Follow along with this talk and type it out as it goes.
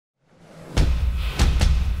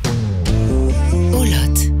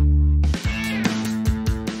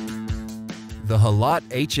Haulotte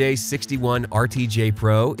HA61 RTJ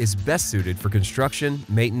PRO is best suited for construction,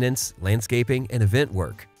 maintenance, landscaping, and event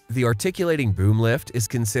work. The articulating boom lift is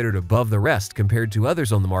considered above the rest compared to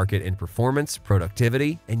others on the market in performance,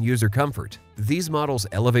 productivity, and user comfort. These models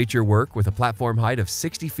elevate your work with a platform height of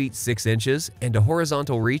 60 feet 6 inches and a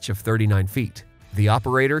horizontal reach of 39 feet. The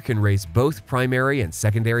operator can raise both primary and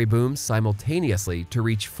secondary booms simultaneously to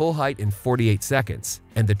reach full height in 48 seconds,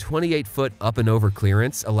 and the 28-foot up and over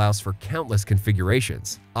clearance allows for countless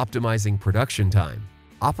configurations, optimizing production time.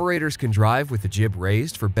 Operators can drive with the jib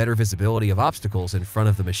raised for better visibility of obstacles in front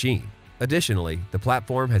of the machine. Additionally, the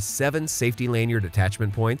platform has 7 safety lanyard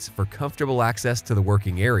attachment points for comfortable access to the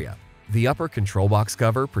working area. The upper control box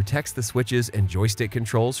cover protects the switches and joystick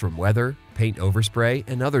controls from weather, paint overspray,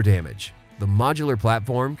 and other damage. The modular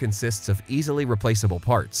platform consists of easily replaceable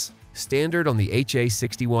parts. Standard on the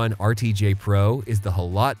HA61 RTJ PRO is the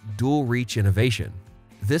Haulotte Dual Reach Innovation.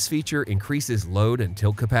 This feature increases load and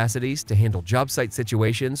tilt capacities to handle job site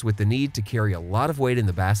situations with the need to carry a lot of weight in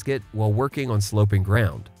the basket while working on sloping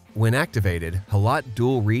ground. When activated, Haulotte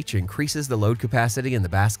Dual Reach increases the load capacity in the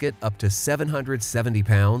basket up to 770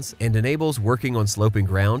 pounds and enables working on sloping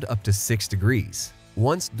ground up to 6 degrees.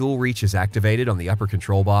 Once Dual Reach is activated on the upper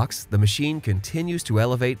control box, the machine continues to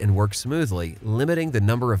elevate and work smoothly, limiting the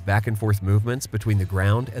number of back and forth movements between the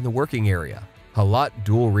ground and the working area. Haulotte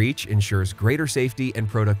Dual Reach ensures greater safety and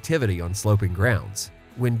productivity on sloping grounds.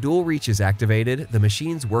 When Dual Reach is activated, the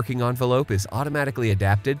machine's working envelope is automatically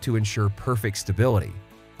adapted to ensure perfect stability.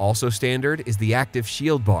 Also standard is the Active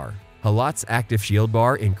Shield Bar. Haulotte's Active Shield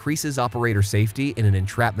Bar increases operator safety in an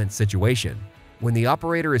entrapment situation. When the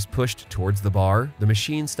operator is pushed towards the bar, the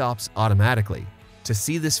machine stops automatically. To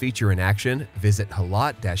see this feature in action, visit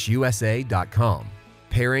haulotte-usa.com.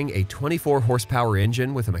 Pairing a 24-horsepower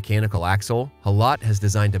engine with a mechanical axle, Haulotte has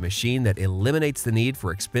designed a machine that eliminates the need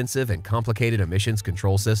for expensive and complicated emissions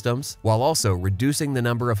control systems while also reducing the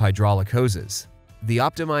number of hydraulic hoses. The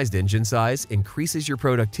optimized engine size increases your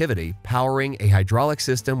productivity, powering a hydraulic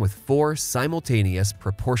system with 4 simultaneous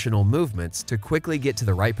proportional movements to quickly get to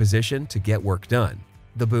the right position to get work done.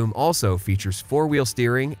 The boom also features 4-wheel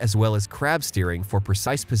steering as well as crab steering for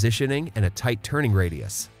precise positioning and a tight turning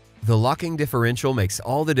radius. The locking differential makes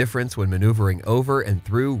all the difference when maneuvering over and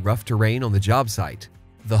through rough terrain on the job site.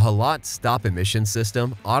 The Haulotte Stop Emission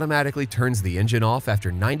System automatically turns the engine off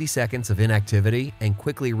after 90 seconds of inactivity and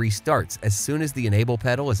quickly restarts as soon as the enable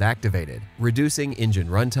pedal is activated, reducing engine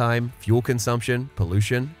runtime, fuel consumption,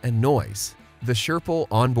 pollution, and noise. The Sherpal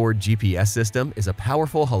onboard GPS system is a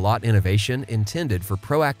powerful Haulotte innovation intended for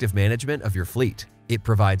proactive management of your fleet. It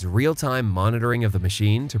provides real-time monitoring of the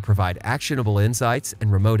machine to provide actionable insights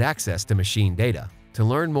and remote access to machine data. To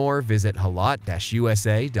learn more, visit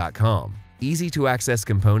haulotte-usa.com. Easy-to-access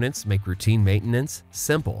components make routine maintenance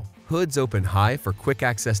simple. Hoods open high for quick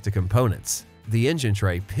access to components. The engine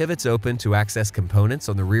tray pivots open to access components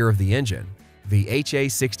on the rear of the engine. The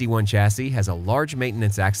HA61 chassis has a large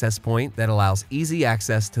maintenance access point that allows easy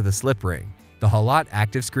access to the slip ring. The Haulotte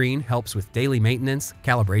Active Screen helps with daily maintenance,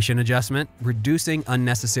 calibration adjustment, reducing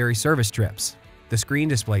unnecessary service trips. The screen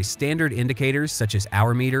displays standard indicators such as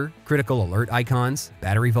hour meter, critical alert icons,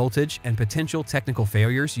 battery voltage, and potential technical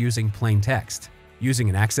failures using plain text. Using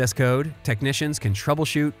an access code, technicians can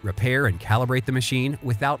troubleshoot, repair, and calibrate the machine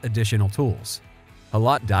without additional tools.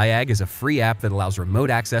 Haulotte Diag is a free app that allows remote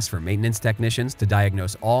access for maintenance technicians to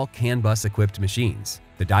diagnose all CAN bus-equipped machines.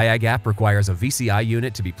 The Diag app requires a VCI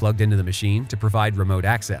unit to be plugged into the machine to provide remote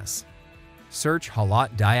access. Search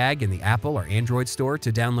Haulotte Diag in the Apple or Android store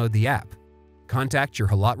to download the app. Contact your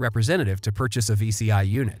Haulotte representative to purchase a VCI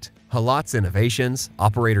unit. Haulotte's innovations,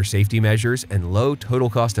 operator safety measures, and low total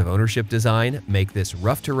cost of ownership design make this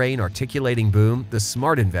rough terrain articulating boom the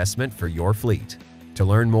smart investment for your fleet. To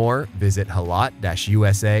learn more, visit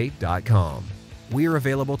haulotte-usa.com. We are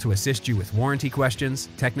available to assist you with warranty questions,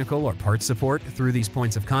 technical or parts support through these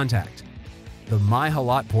points of contact. The My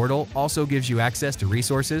Haulotte portal also gives you access to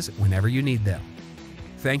resources whenever you need them.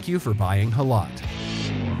 Thank you for buying Haulotte.